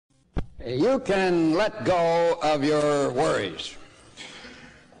You can let go of your worries.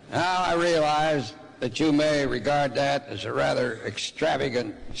 Now, I realize that you may regard that as a rather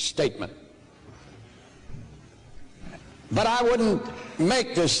extravagant statement. But I wouldn't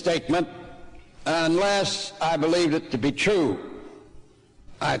make this statement unless I believed it to be true.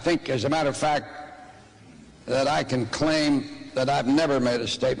 I think, as a matter of fact, that I can claim that I've never made a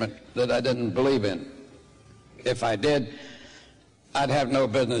statement that I didn't believe in. If I did, I'd have no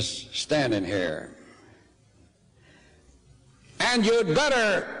business standing here. And you'd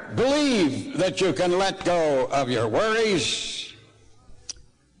better believe that you can let go of your worries,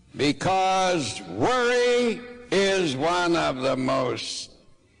 because worry is one of the most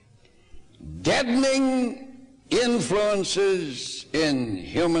deadening influences in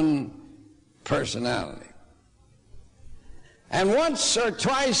human personality. And once or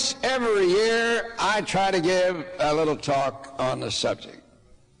twice every year, I try to give a little talk on the subject.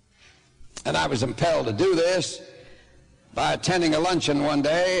 And I was impelled to do this by attending a luncheon one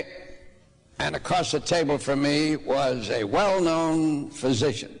day, and across the table from me was a well-known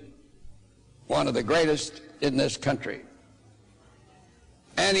physician, one of the greatest in this country.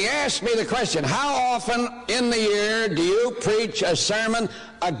 And he asked me the question, how often in the year do you preach a sermon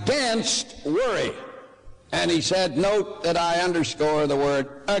against worry? And he said, note that I underscore the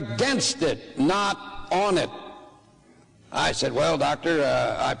word against it, not on it. I said, well, doctor,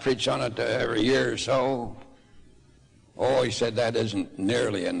 I preach on it every year or so. Oh, he said, that isn't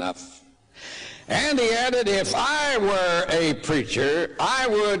nearly enough. And he added, if I were a preacher, I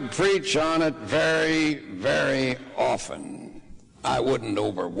would preach on it very, very often. I wouldn't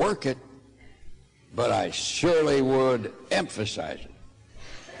overwork it, but I surely would emphasize it.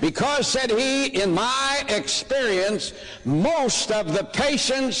 Because, said he, in my experience, most of the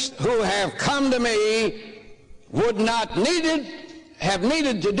patients who have come to me would not have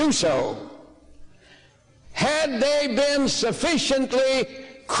needed to do so had they been sufficiently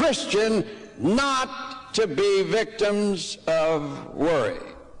Christian not to be victims of worry,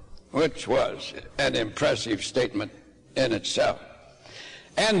 which was an impressive statement in itself.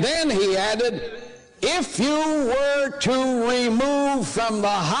 And then he added, if you were to remove from the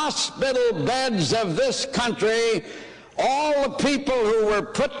hospital beds of this country all the people who were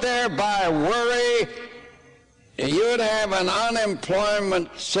put there by worry, you'd have an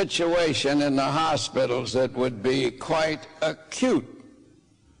unemployment situation in the hospitals that would be quite acute.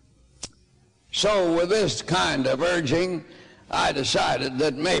 So with this kind of urging, I decided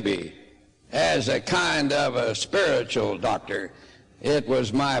that maybe, as a kind of a spiritual doctor, it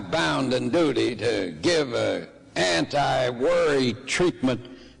was my bounden duty to give an anti-worry treatment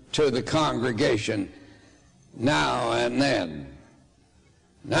to the congregation now and then.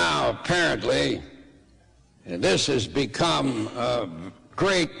 Now, apparently, this has become a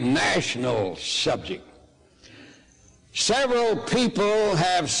great national subject. Several people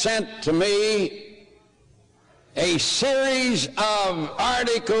have sent to me a series of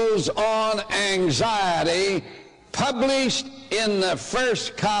articles on anxiety published in the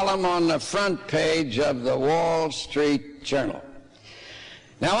first column on the front page of the Wall Street Journal.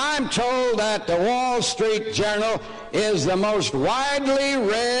 Now, I'm told that the Wall Street Journal is the most widely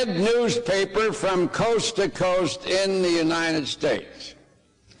read newspaper from coast to coast in the United States.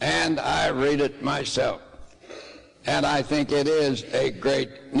 And I read it myself. And I think it is a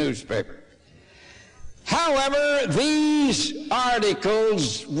great newspaper. However, these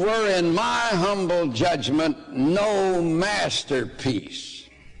articles were, in my humble judgment, no masterpiece.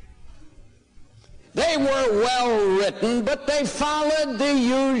 They were well written, but they followed the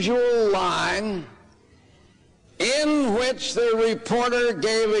usual line in which the reporter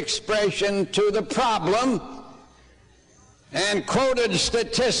gave expression to the problem and quoted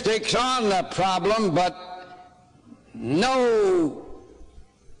statistics on the problem, but no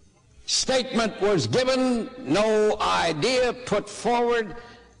statement was given, no idea put forward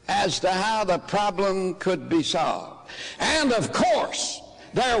as to how the problem could be solved. And of course,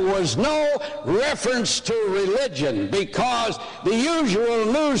 there was no reference to religion, because the usual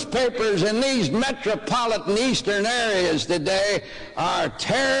newspapers in these metropolitan eastern areas today are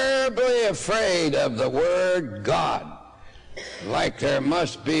terribly afraid of the word God, like there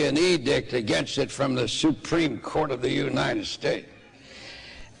must be an edict against it from the Supreme Court of the United States.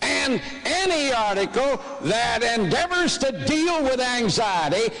 And any article that endeavors to deal with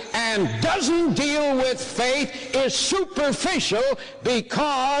anxiety and doesn't deal with faith is superficial,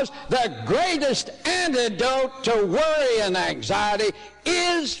 because the greatest antidote to worry and anxiety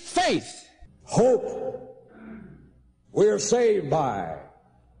is faith. Hope we are saved by.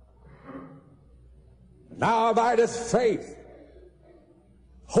 Now abideth faith,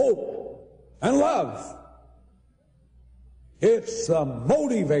 hope, and love. It's the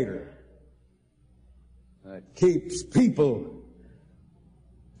motivator that keeps people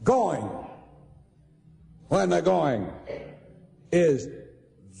going when the going is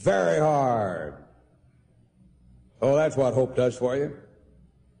very hard. Oh, that's what hope does for you.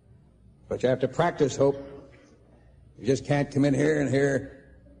 But you have to practice hope. You just can't come in here and hear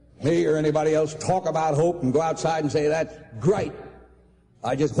me or anybody else talk about hope and go outside and say, that's great.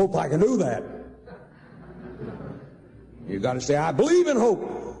 I just hope I can do that. You've got to say, I believe in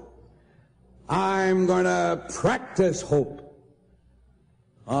hope. I'm going to practice hope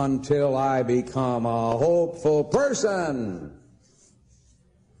until I become a hopeful person.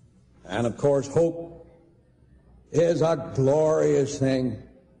 And of course, hope is a glorious thing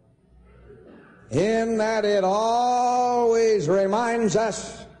in that it always reminds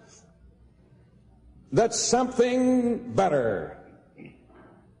us that something better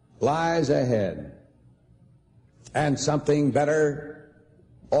lies ahead. And something better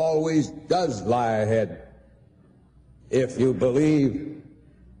always does lie ahead, if you believe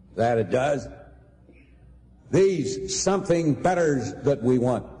that it does. These something betters that we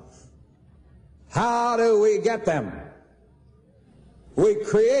want, how do we get them? We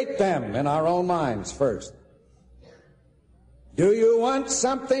create them in our own minds first. Do you want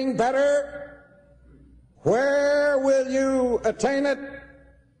something better? Where will you attain it?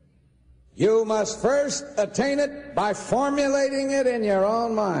 You must first attain it by formulating it in your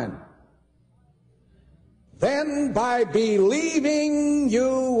own mind. Then by believing you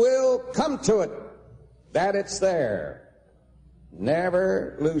will come to it, that it's there.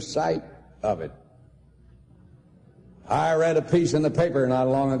 Never lose sight of it. I read a piece in the paper not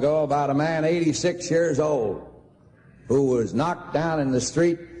long ago about a man 86 years old who was knocked down in the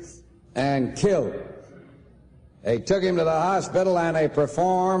street and killed. They took him to the hospital and they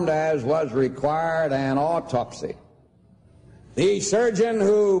performed, as was required, an autopsy. The surgeon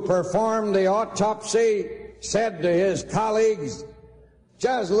who performed the autopsy said to his colleagues,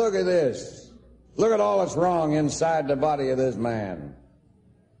 just look at this. Look at all that's wrong inside the body of this man.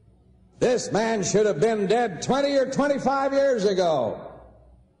 This man should have been dead 20 or 25 years ago.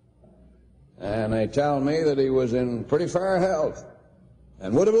 And they tell me that he was in pretty fair health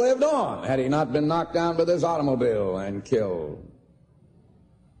and would have lived on had he not been knocked down by this automobile and killed.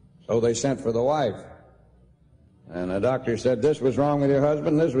 So they sent for the wife. And the doctor said, this was wrong with your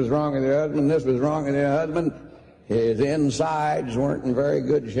husband, this was wrong with your husband, this was wrong with your husband. His insides weren't in very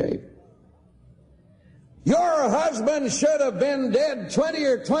good shape. Your husband should have been dead 20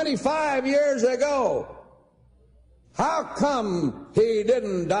 or 25 years ago. How come he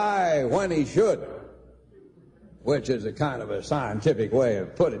didn't die when he should? Which is a kind of a scientific way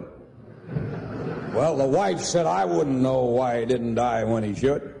of putting it. Well, the wife said, I wouldn't know why he didn't die when he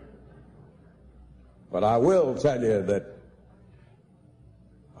should. But I will tell you that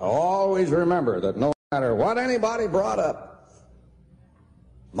I always remember that no matter what anybody brought up,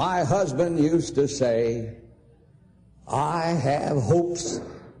 my husband used to say, I have hopes.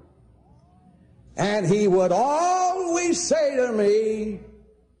 And he would always say to me,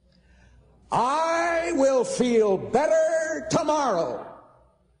 I will feel better tomorrow.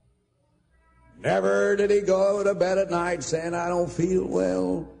 Never did he go to bed at night saying, I don't feel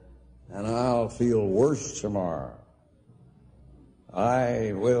well, and I'll feel worse tomorrow.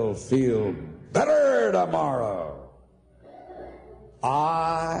 I will feel better tomorrow.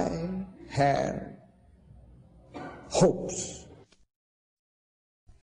 I have hopes.